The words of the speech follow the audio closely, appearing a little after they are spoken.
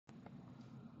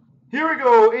Here we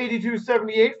go,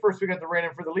 82-78. First we got the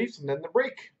random for the Leafs and then the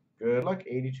break. Good luck,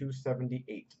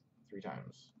 82-78. 3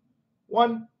 times.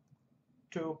 1,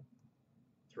 2,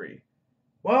 3.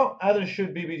 Well, as it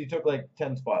should be, BD took like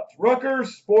 10 spots.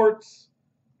 Rutgers Sports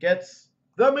gets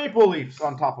the Maple Leafs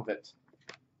on top of it.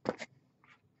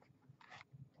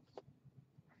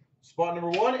 Spot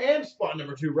number 1 and spot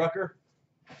number 2, Rucker.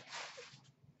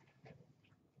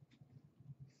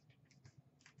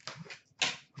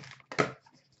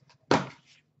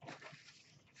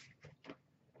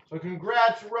 So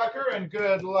congrats, Rucker, and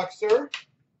good luck, sir.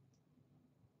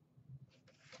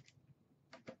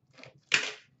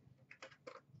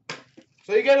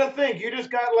 So you gotta think, you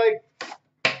just got like,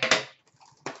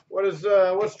 what's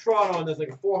Toronto on this? Like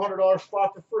a $400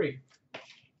 spot for free.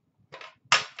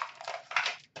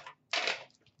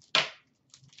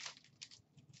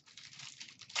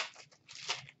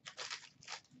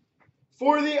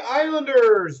 For the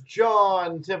Islanders,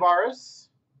 John Tavares.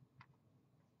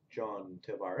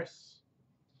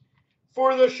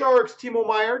 For the Sharks, Timo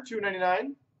Meier,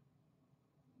 $2.99.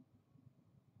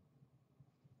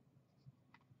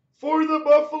 For the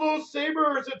Buffalo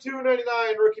Sabres, a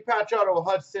 $2.99 rookie patch auto,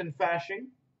 Hudson Fasching.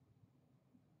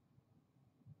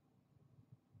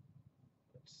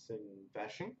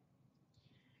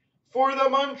 For the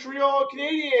Montreal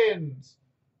Canadiens,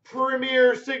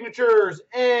 Premier Signatures,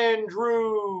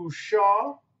 Andrew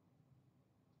Shaw.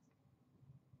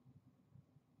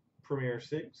 Premier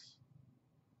Sigs.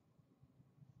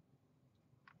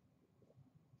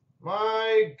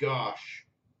 My gosh.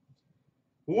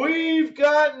 We've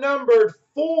got numbered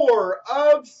 4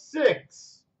 of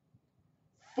 6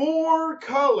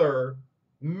 4-color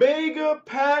Mega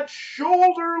Patch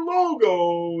shoulder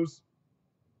logos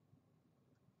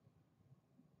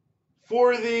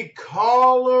for the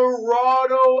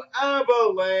Colorado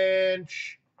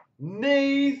Avalanche,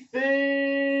 Nathan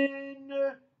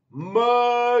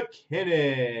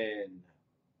McKinnon.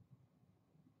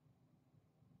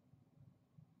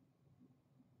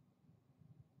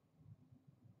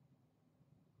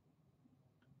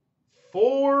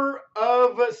 Four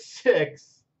of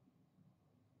 6,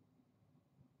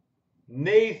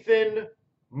 Nathan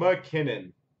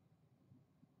McKinnon.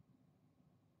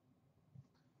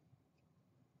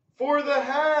 For the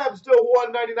Habs, still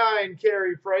 $1.99,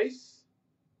 Carey Price.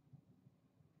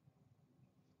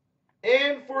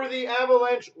 And for the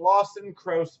Avalanche, Lawson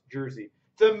Crouse jersey.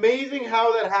 It's amazing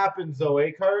how that happens, though,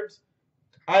 cards?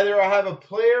 Either I have a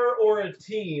player or a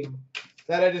team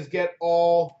that I just get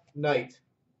all night.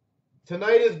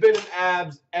 Tonight has been an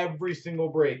abs every single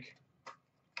break.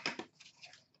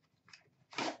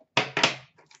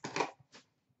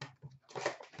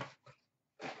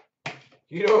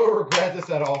 You don't regret this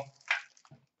at all.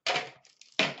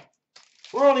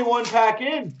 We're only 1 pack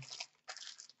in.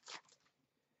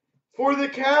 For the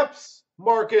Caps,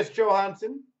 Marcus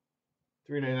Johansson,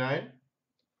 $3.99.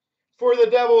 For the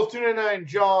Devils, $2.99,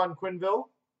 John Quinville.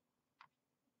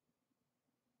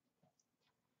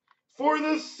 For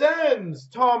the Sens,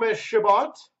 Thomas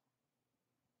Chabot.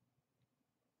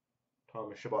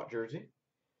 Jersey.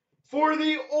 For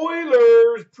the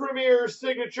Oilers, Premier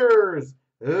Signatures,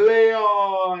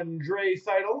 Leon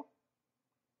Draisaitl.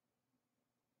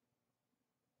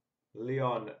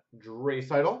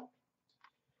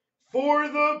 For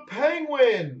the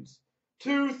Penguins,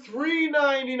 to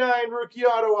 $3.99 rookie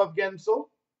auto of Gensel.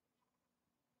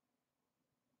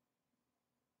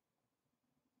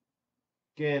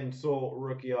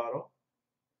 Rookie auto.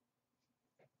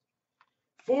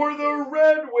 For the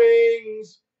Red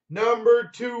Wings, number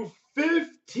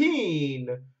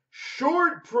 215,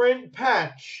 short print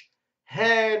patch,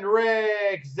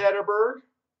 Henrik Zetterberg.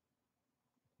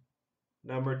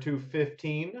 Number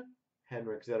 215,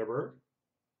 Henrik Zetterberg.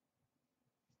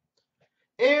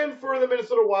 And for the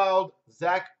Minnesota Wild,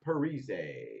 Zach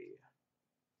Parise.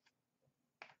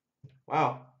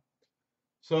 Wow.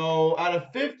 So out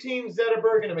of 15,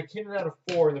 Zetterberg, and a McKinnon out of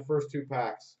 4 in the first 2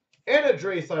 packs. And a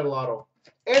Draisaitl auto.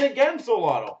 And a Gensel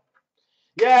auto.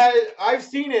 Yeah, I've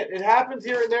seen it. It happens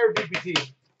here and there,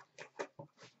 VPT.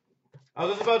 I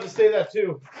was just about to say that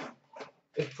too.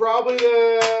 It's probably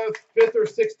the 5th or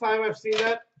 6th time I've seen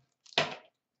that.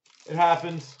 It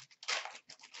happens,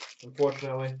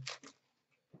 unfortunately.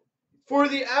 For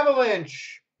the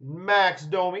Avalanche, Max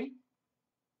Domi.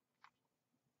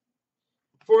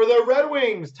 For the Red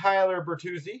Wings, Tyler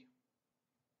Bertuzzi.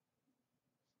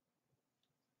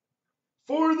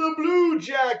 For the Blue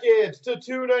Jackets, to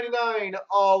 $2.99,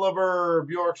 Oliver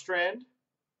Bjorkstrand.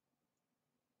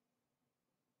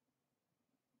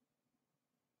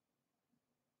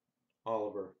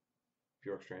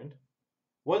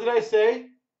 What did I say?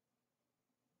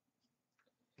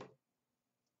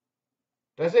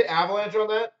 Did I say Avalanche on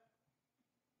that?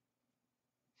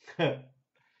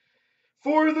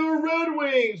 For the Red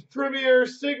Wings, Premier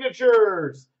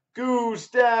Signatures,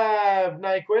 Gustav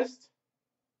Nyquist.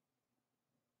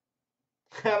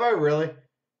 Have I really?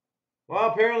 Well,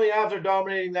 apparently Avs are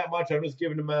dominating that much. I'm just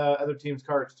giving them other teams'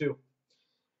 cards, too.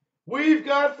 We've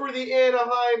got for the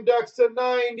Anaheim Ducks to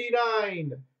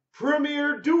 99,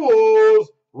 Premier Duels,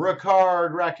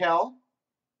 Ricard Raquel.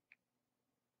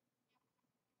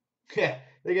 Yeah,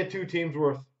 they get 2 teams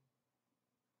worth.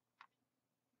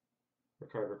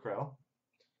 Ricard Raquel.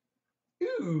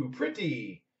 Ooh,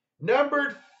 pretty.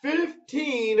 Numbered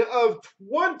 15 of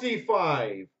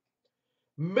 25.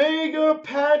 Mega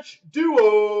Patch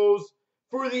Duos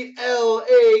for the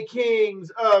LA Kings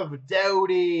of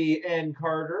Doughty and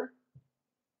Carter.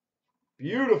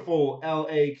 Beautiful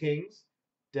LA Kings.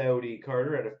 Doughty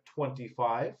Carter out of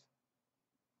 25.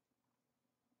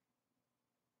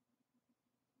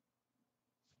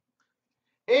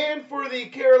 And for the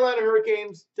Carolina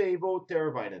Hurricanes, Teuvo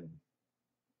Teravainen.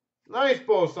 Nice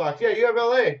bow socks. Yeah, you have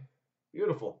LA.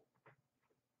 Beautiful.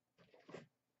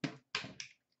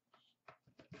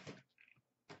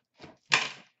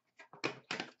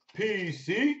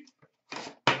 PC.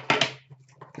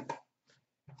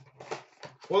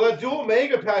 Well, that dual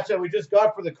mega patch that we just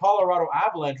got for the Colorado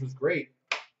Avalanche was great.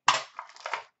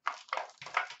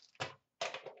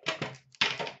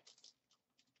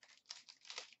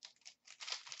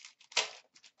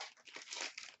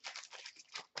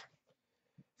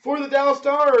 For the Dallas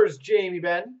Stars, Jamie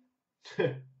Benn.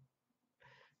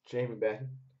 Jamie Benn.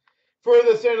 For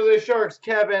the San Jose Sharks,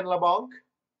 Kevin LeBlanc.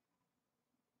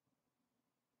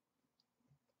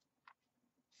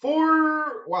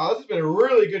 Wow, this has been a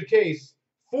really good case.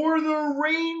 For the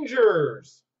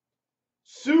Rangers,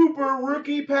 Super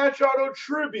Rookie Patch Auto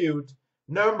Tribute,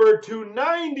 number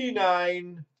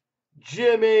 299,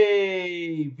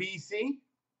 Jimmy Vesey.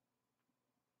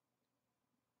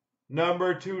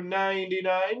 Number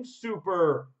 299,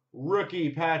 Super Rookie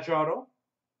Patch Auto.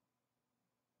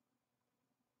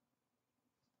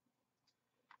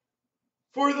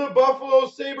 For the Buffalo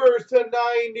Sabres to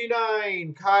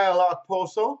 99, Kyle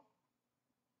Okposo.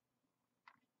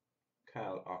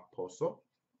 Kyle Okposo.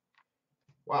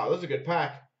 Wow, this is a good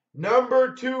pack.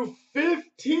 Number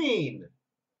 215,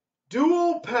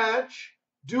 Dual Patch,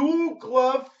 Dual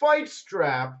Glove Fight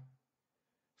Strap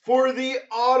for the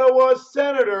Ottawa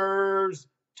Senators,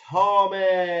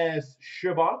 Thomas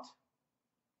Chabot.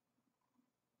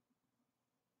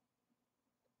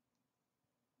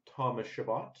 Thomas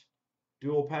Chabot.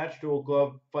 Dual Patch, Dual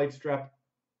Glove Fight Strap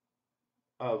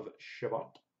of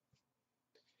Chabot.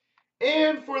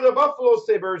 And for the Buffalo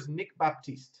Sabres, Nick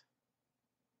Baptiste.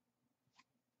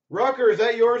 Rucker, is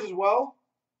that yours as well?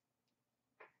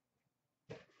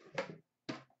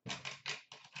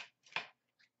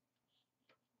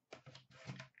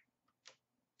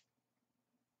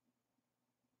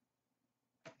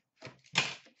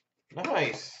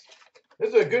 Nice.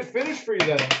 This is a good finish for you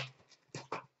then.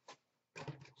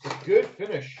 It's a good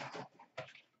finish.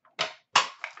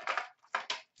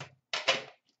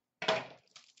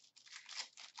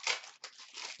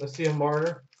 Let's see a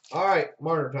Marner. All right,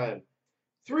 Marner time.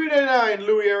 399,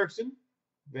 Louis Eriksson,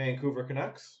 Vancouver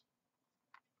Canucks.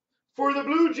 For the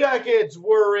Blue Jackets,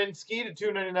 Werenski to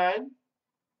 299.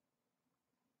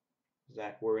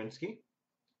 Zach Werenski.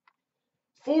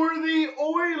 For the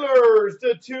Oilers,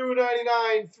 to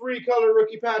 299, 3-color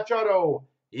rookie patch auto,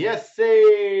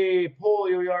 Jesse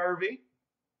Puljujärvi.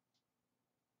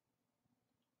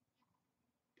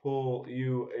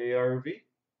 Puljujärvi,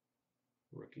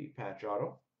 rookie patch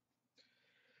auto.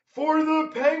 For the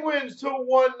Penguins to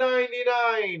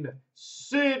 199,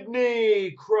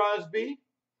 Sidney Crosby.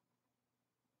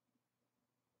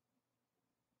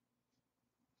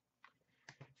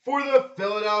 For the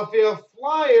Philadelphia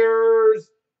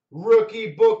Flyers,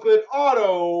 rookie booklet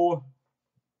auto,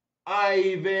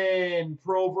 Ivan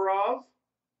Provorov.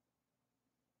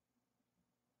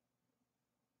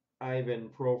 Ivan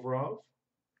Provorov.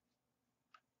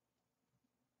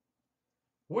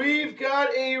 We've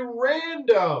got a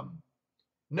random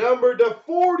number to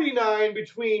 49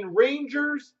 between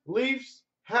Rangers, Leafs,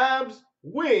 Habs,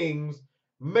 Wings,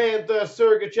 Mantha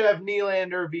Sergachev,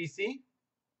 Nylander, VC.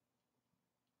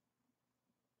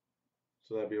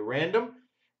 So that'd be a random.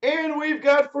 And we've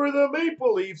got for the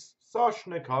Maple Leafs,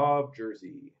 Soshnikov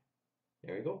jersey.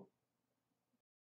 There you go.